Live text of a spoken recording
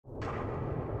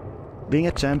Being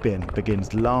a champion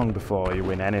begins long before you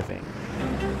win anything.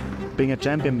 Being a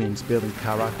champion means building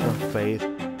character, faith,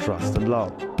 trust and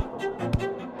love.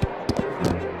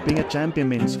 Being a champion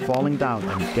means falling down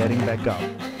and getting back up.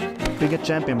 Being a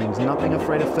champion means not being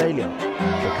afraid of failure,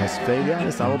 because failure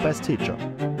is our best teacher.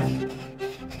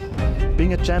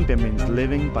 Being a champion means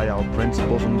living by our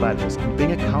principles and values and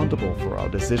being accountable for our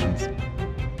decisions.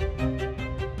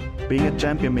 Being a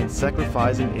champion means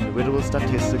sacrificing individual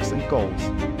statistics and goals,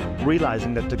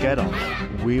 realizing that together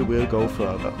we will go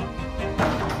further.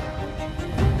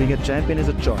 Being a champion is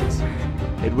a choice.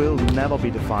 It will never be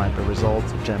defined by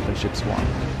results of championships won,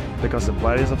 because the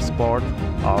values of sport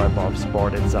are above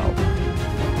sport itself.